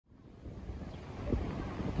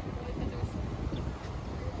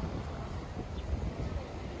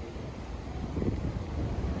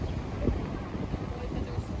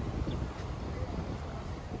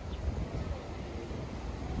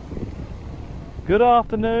Good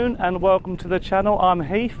afternoon and welcome to the channel. I'm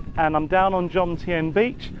Heath and I'm down on Jomtien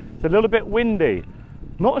Beach. It's a little bit windy.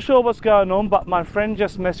 Not sure what's going on, but my friend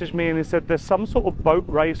just messaged me and he said there's some sort of boat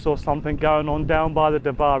race or something going on down by the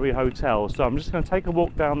Davari Hotel. So I'm just going to take a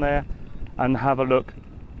walk down there and have a look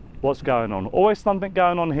what's going on. Always something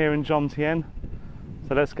going on here in Jomtien.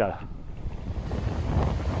 So let's go.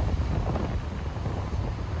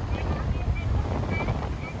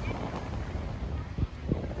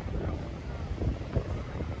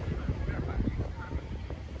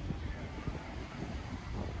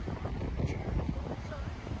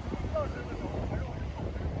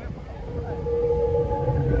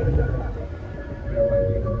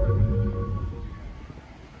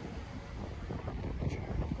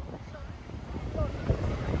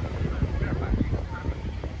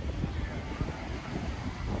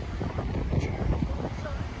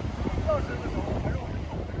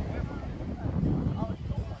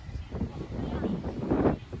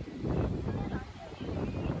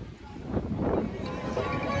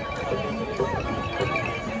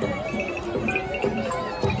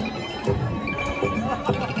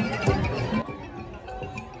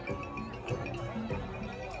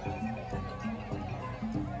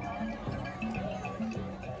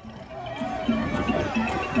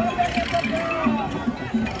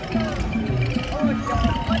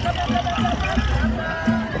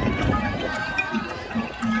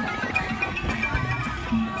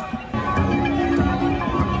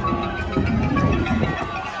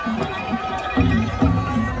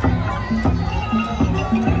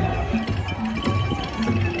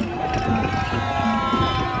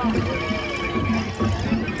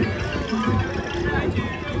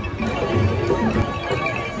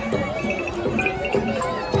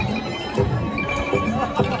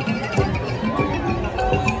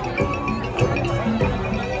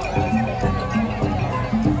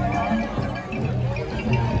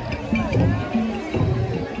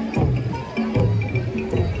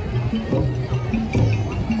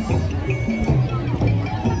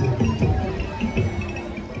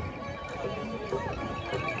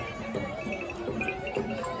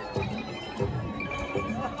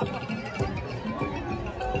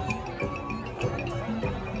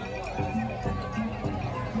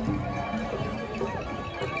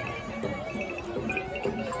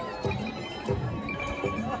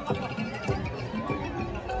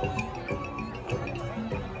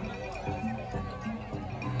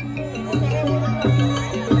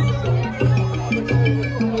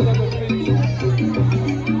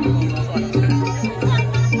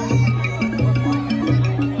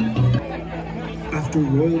 After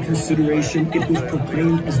royal consideration, it was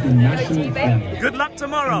proclaimed as the national flag. Good luck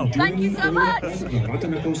tomorrow. Thank you so much. The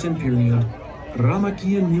Ratanakosin period,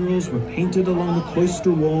 Ramakian murals were painted along the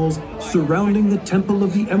cloister walls surrounding the temple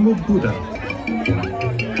of the Emerald Buddha.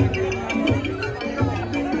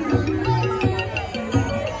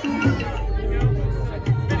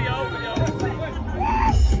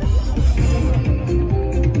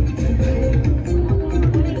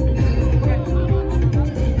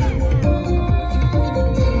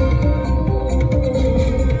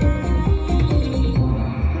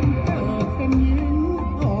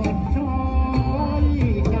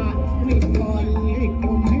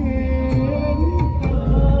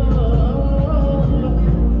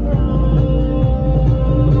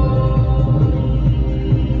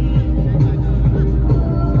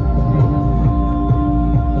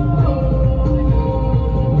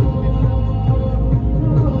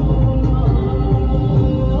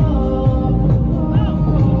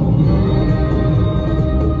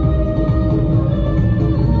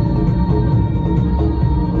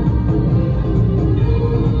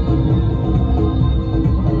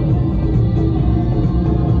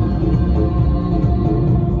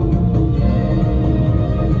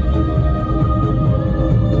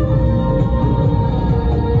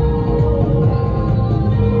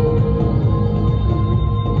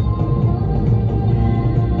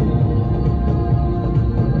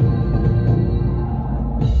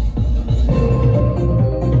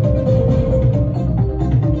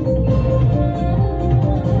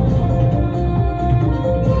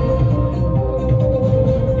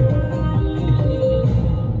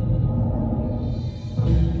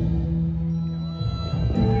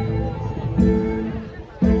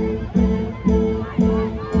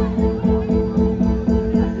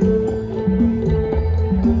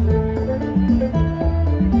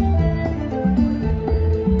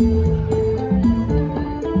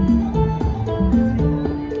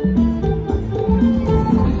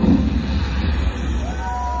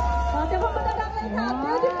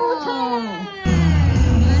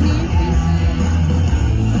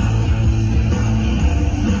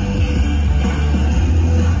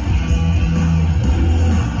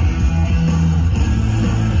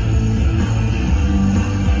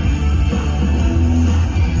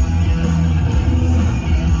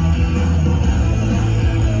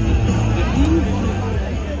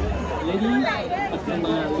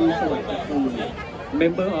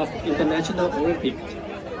 member of International Olympic.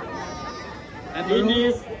 In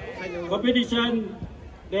this competition,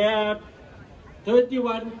 there are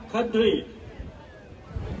 21 countries.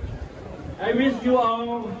 I wish you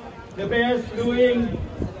all the best doing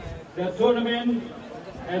the tournament,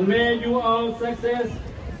 and may you all success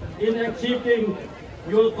in achieving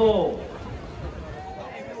your goal.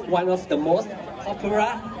 One of the most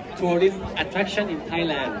popular tourist attraction in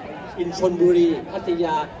Thailand, in Chonburi,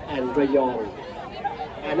 Pattaya, and Rayong.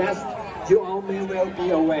 And as you all may well be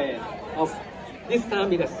aware of, this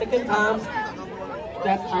time is the second time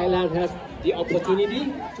that Thailand has the opportunity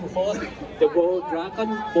to host the World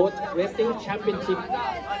Dragon Boat Racing Championship.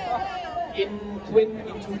 In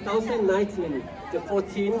 2019, the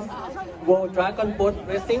 14th World Dragon Boat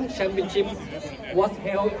Racing Championship was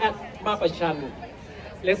held at Mapachan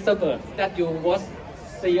Reservoir that you was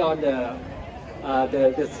see on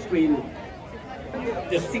the screen.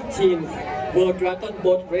 The 16th World Dragon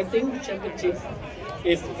Boat Racing Championship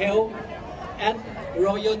is held at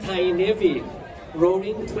Royal Thai Navy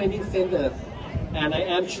Rowing Training Center, and I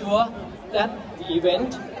am sure that the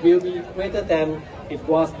event will be greater than it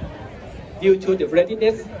was due to the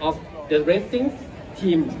readiness of the racing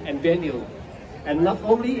team and venue. And not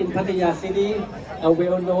only in Pattaya City, a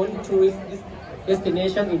well-known tourist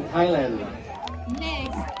destination in Thailand.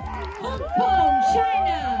 Next, Hong Kong,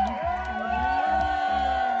 China.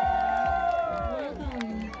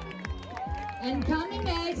 Welcome. And coming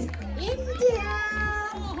next, India.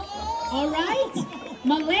 All right,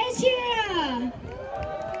 Malaysia.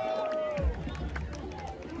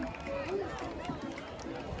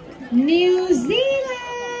 New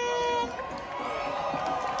Zealand.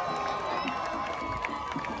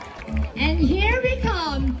 And here we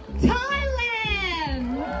come, Thailand.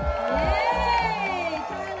 Yay,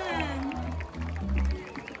 Thailand.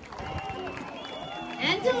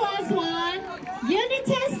 And the last one, United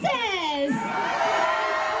States.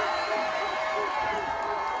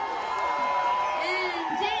 And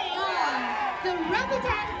they are the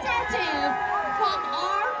representative from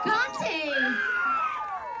our country.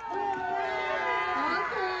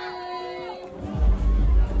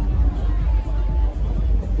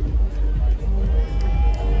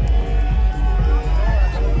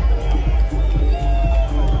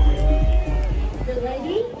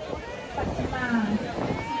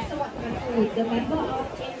 The member of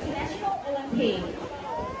International Olympic.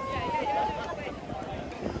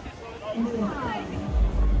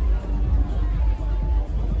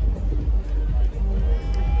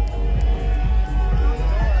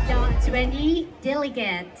 The 20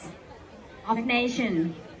 delegates of nation.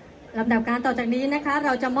 ลำดับการต่อจากนี้นะคะเร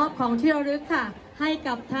าจะมอบของที่ระลึกค่ะให้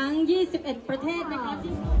กับทั้ง 21 ประเทศนะคะ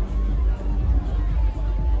ที่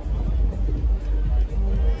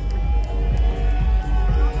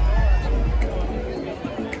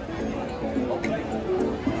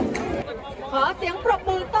ขอเสียงปรบ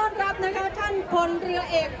มือต้อนรับนะคะท่านพลเรือ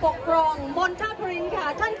เอกปกครองมนทพรินทร์ค่ะ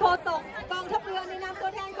ท่านโฆษกกองทัพเรือในนามตัว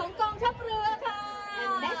แทนของกองทัพเรือค่ะ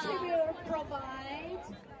Next we will provide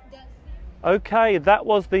Okay, that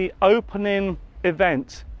was the opening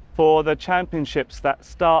event for the championships that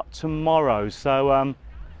start tomorrow. So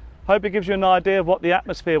hope it gives you an idea of what the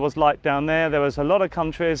atmosphere was like down there. There was a lot of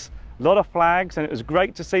countries, a lot of flags, and it was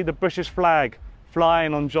great to see the British flag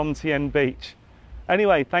flying on Jomtien Beach.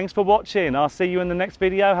 Anyway, thanks for watching. I'll see you in the next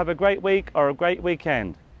video. Have a great week or a great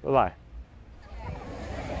weekend. Bye-bye.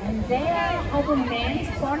 And they are our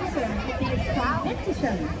main sponsor of this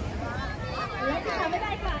competition.